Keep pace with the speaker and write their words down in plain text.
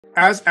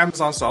As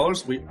Amazon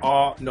sellers, we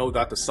all know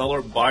that the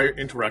seller-buyer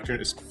interaction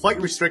is quite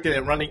restricted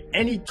in running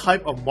any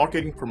type of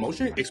marketing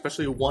promotion,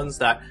 especially ones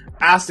that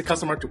ask the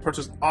customer to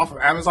purchase off of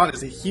Amazon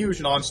is a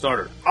huge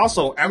non-starter.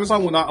 Also,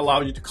 Amazon will not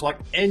allow you to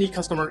collect any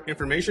customer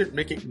information,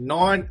 making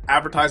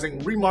non-advertising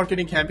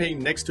remarketing campaign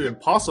next to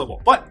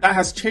impossible. But that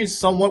has changed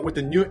somewhat with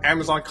the new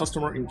Amazon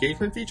customer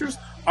engagement features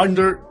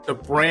under the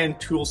brand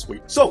tool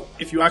suite. So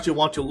if you actually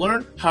want to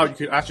learn how you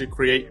could actually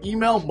create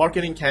email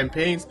marketing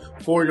campaigns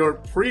for your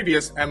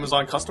previous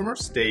Amazon customers,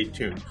 stay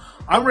tuned.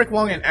 I'm Rick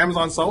Wong, an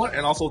Amazon seller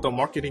and also the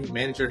marketing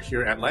manager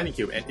here at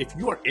LandingCube. And if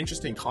you are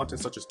interested in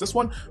content such as this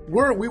one,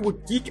 where we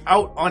would geek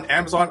out on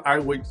Amazon, I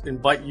would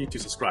invite you to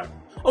subscribe.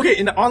 Okay,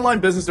 in the online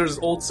business, there's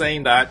this old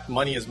saying that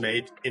money is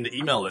made in the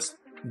email list.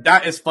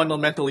 That is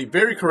fundamentally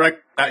very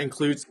correct. That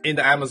includes in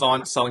the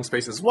Amazon selling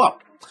space as well.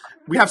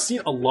 We have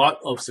seen a lot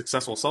of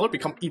successful sellers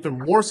become even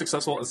more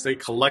successful as they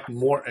collect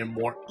more and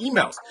more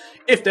emails.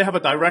 If they have a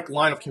direct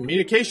line of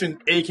communication,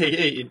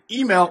 aka an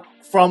email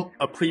from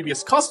a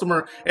previous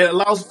customer, it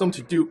allows them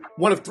to do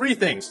one of three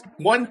things.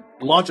 One,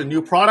 launch a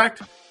new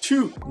product.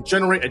 Two,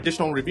 generate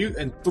additional reviews.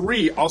 And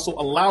three, also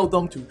allow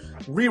them to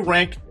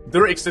re-rank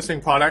their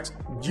existing products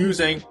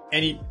using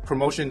any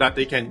promotion that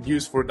they can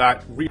use for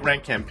that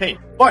re-rank campaign.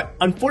 But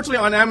unfortunately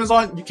on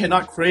Amazon, you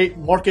cannot create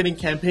marketing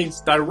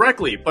campaigns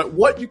directly. But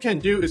what you can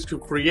do is to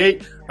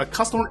create a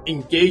customer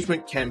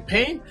engagement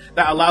campaign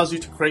that allows you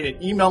to create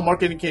an email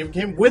marketing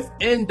campaign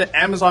within the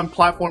Amazon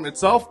platform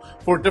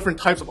itself for different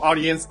types of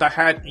audience that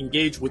had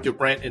engaged with your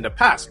brand in the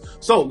past.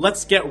 So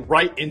let's get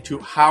right into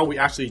how we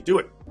actually do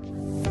it.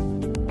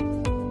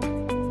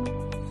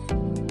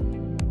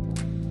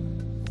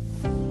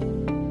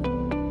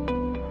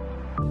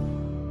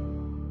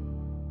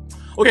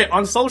 Okay,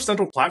 on the Seller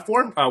Central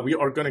platform, we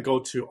are going to go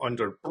to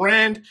under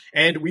brand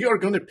and we are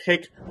going to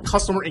pick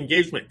customer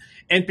engagement.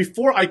 And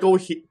before I go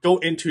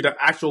into the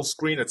actual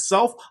screen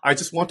itself, I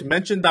just want to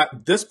mention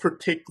that this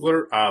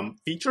particular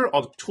feature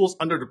or the tools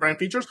under the brand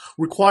features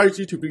requires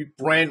you to be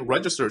brand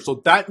registered.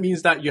 So that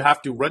means that you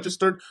have to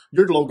register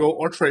your logo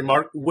or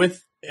trademark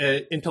with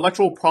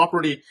intellectual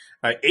property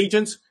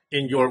agents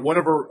in your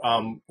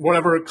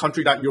whatever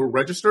country that you're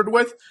registered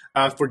with.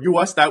 For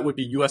US, that would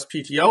be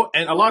USPTO.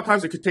 And a lot of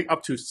times it could take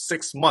up to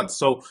 6 months.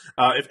 So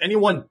if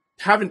anyone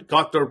haven't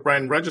got their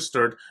brand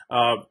registered,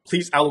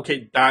 please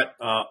allocate that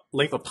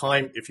length of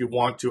time if you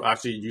want to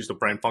actually use the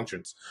brand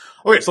functions.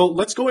 Okay, so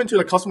let's go into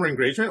the customer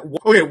engagement.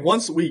 Okay,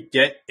 once we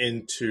get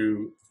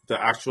into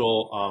the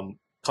actual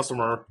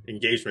customer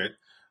engagement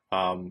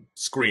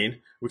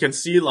screen, we can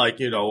see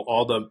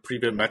all the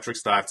previous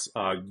metrics that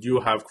you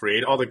have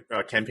created, all the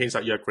campaigns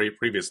that you have created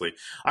previously.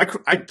 I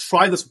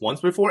tried this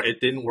once before.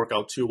 It didn't work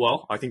out too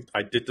well. I think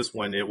I did this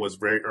when it was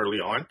very early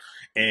on,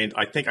 and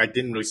I think I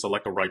didn't really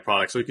select the right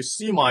product. So you can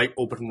see my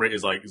open rate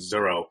is like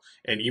 0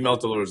 and email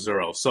delivery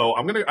 0. So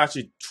I'm going to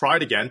actually try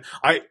it again.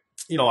 I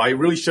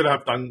really should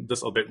have done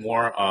this a bit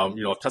more,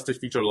 test this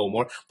feature a little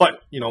more,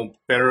 but,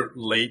 better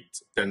late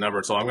than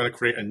never. So I'm going to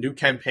create a new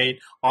campaign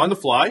on the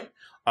fly.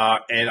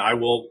 And I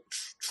will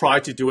try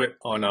to do it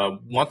on a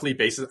monthly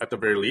basis at the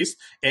very least.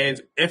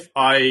 And if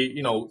I,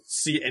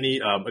 see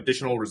any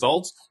additional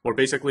results or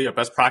basically a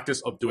best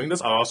practice of doing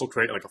this, I'll also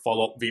create like a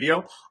follow-up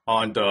video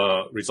on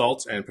the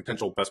results and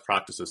potential best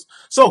practices.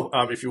 So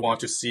if you want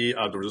to see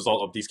the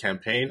result of these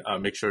campaign,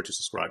 make sure to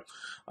subscribe.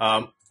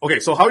 Okay,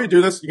 so how you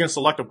do this, you can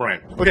select a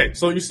brand. Okay,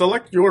 so you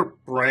select your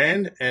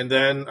brand and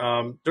then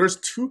there's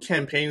two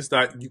campaigns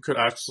that you could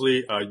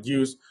actually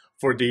use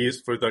for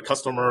the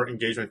customer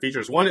engagement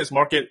features. One is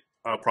market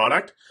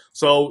product.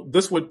 So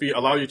this would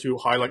allow you to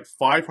highlight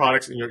 5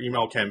 products in your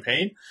email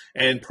campaign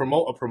and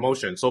promote a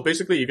promotion. So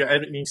basically, if you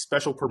have any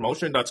special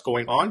promotion that's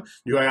going on,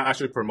 you can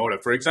actually promote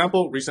it. For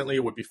example, recently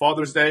it would be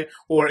Father's Day,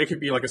 or it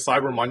could be like a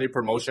Cyber Monday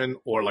promotion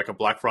or like a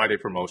Black Friday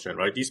promotion,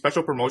 right? These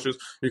special promotions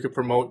you could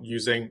promote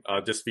using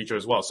this feature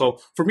as well. So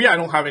for me, I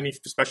don't have any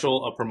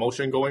special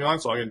promotion going on,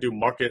 so I'm going to do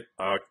market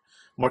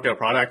a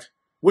product,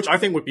 which I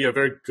think would be a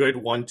very good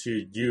one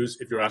to use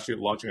if you're actually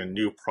launching a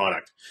new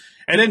product.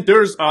 And then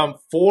there's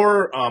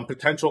 4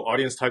 potential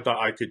audience type that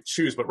I could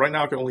choose, but right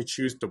now I can only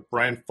choose the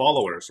brand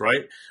followers,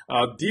 right?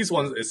 These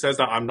ones, it says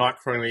that I'm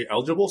not currently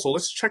eligible. So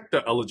let's check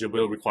the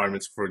eligibility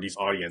requirements for these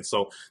audience.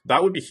 So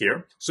that would be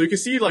here. So you can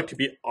see to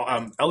be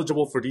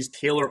eligible for these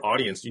tailored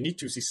audience, you need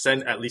to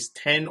send at least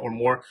 10 or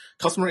more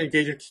customer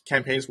engagement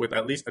campaigns with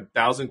at least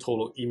 1,000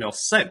 total emails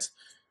sent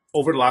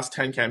over the last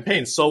 10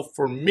 campaigns. So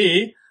for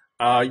me,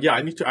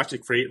 I need to actually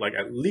create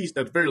at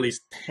the very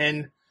least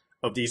 10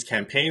 of these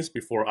campaigns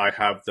before I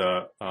have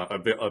the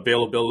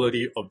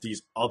availability of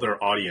these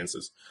other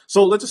audiences.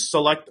 So let's just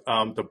select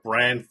the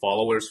brand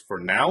followers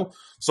for now.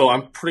 So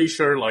I'm pretty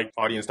sure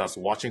audience that's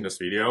watching this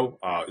video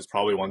is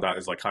probably one that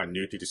is kind of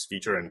new to this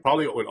feature and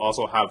probably would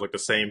also have the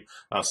same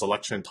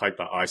selection type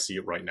that I see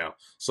right now.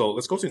 So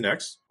let's go to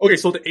next. Okay,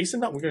 so the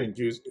ASIN that we're going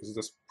to use is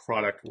this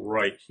product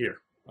right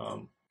here.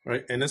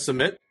 right? And then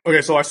submit.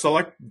 Okay, so I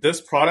select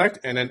this product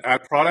and then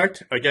add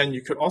product. Again,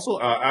 you could also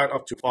add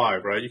up to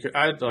 5, right? You could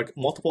add like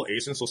multiple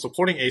ASINs. So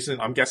supporting ASIN,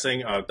 I'm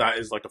guessing that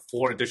is like the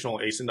 4 additional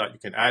ASIN that you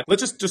can add.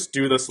 Let's just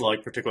do this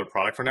like particular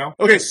product for now.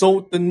 Okay,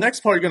 so the next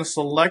part, you're gonna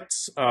select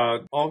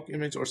all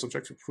image or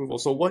subject to approval.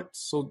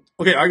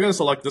 Okay, I'm gonna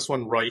select this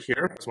one right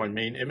here as my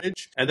main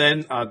image, and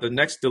then the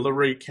next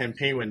delivery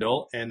campaign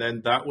window, and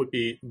then that would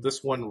be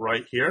this one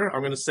right here.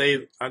 I'm gonna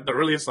say the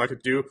earliest I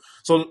could do.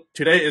 So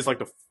today is like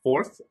the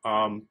 4th.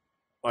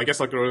 I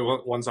guess like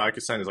the ones I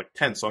could send is like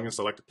 10. So I'm going to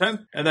select the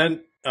 10. And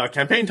then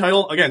campaign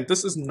title. Again,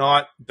 this is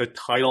not the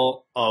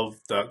title of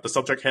the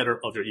subject header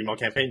of your email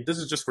campaign. This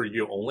is just for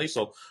you only.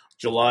 So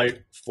July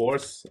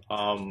 4th,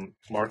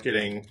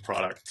 marketing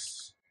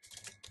products.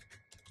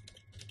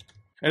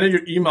 And then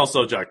your email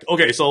subject.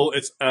 Okay, so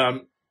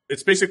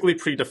it's basically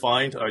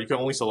predefined. You can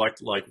only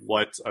select like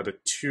what are the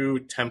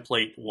 2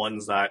 template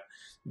ones that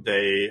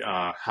they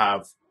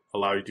have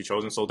allow you to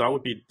choose. So that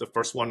would be the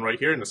first one right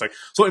here. And it's like,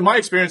 so in my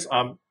experience,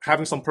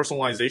 having some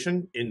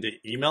personalization in the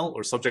email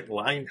or subject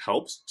line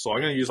helps. So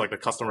I'm going to use like the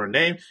customer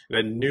name, and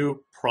then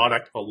new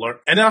product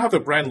alert. And then I have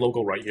the brand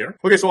logo right here.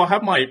 Okay, so I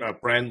have my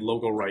brand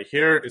logo right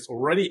here. It's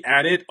already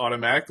added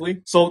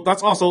automatically. So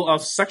that's also a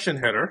section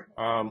header,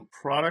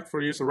 product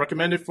for you. So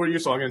recommended for you.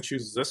 So I'm going to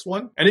choose this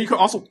one. And then you can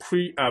also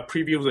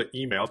preview the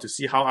email to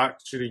see how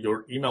actually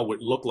your email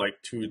would look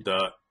like to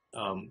the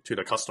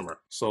customer.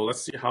 So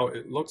let's see how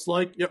it looks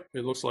like. Yep,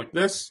 it looks like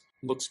this.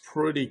 Looks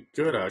pretty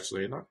good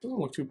actually. Doesn't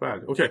look too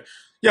bad. Okay,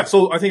 yeah,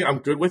 so I think I'm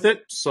good with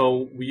it.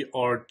 So we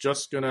are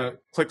just gonna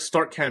click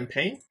start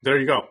campaign. There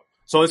you go.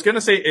 So it's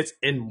gonna say it's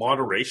in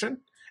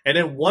moderation, and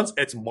then once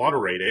it's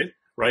moderated,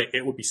 right,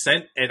 it will be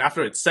sent. And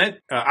after it's sent,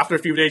 after a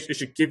few days, it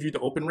should give you the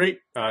open rate,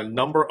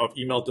 number of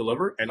email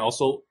delivered, and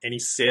also any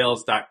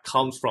sales that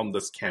comes from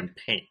this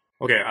campaign.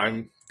 Okay,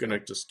 I'm gonna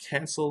just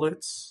cancel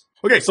it.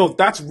 Okay, so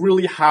that's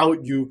really how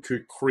you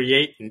could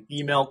create an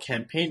email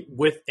campaign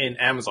within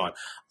Amazon.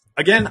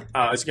 Again,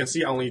 as you can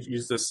see, I only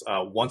used this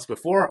once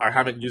before. I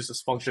haven't used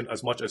this function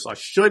as much as I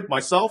should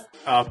myself,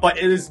 but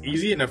it is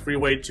easy and a free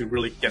way to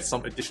really get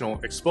some additional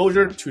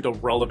exposure to the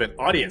relevant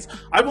audience.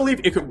 I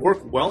believe it could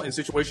work well in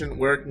situations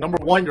where, number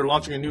 1, you're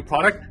launching a new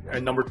product,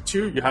 and number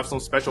 2, you have some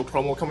special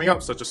promo coming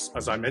up, such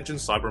as I mentioned,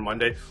 Cyber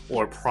Monday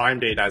or Prime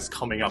Day that is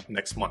coming up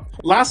next month.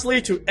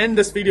 Lastly, to end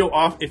this video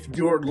off, if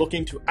you're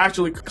looking to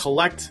actually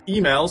collect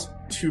emails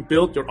to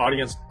build your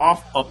audience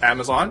off of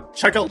Amazon,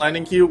 check out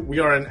LandingCube. We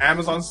are an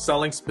Amazon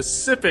selling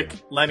specific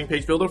landing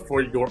page builder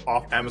for your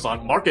off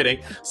Amazon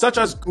marketing, such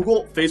as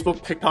Google,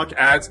 Facebook, TikTok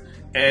ads,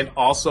 and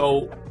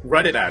also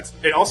Reddit ads.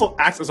 It also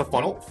acts as a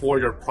funnel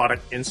for your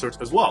product inserts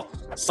as well.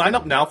 Sign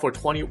up now for a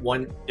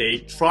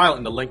 21-day trial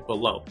in the link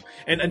below.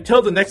 And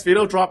until the next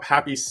video drop,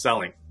 happy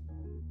selling.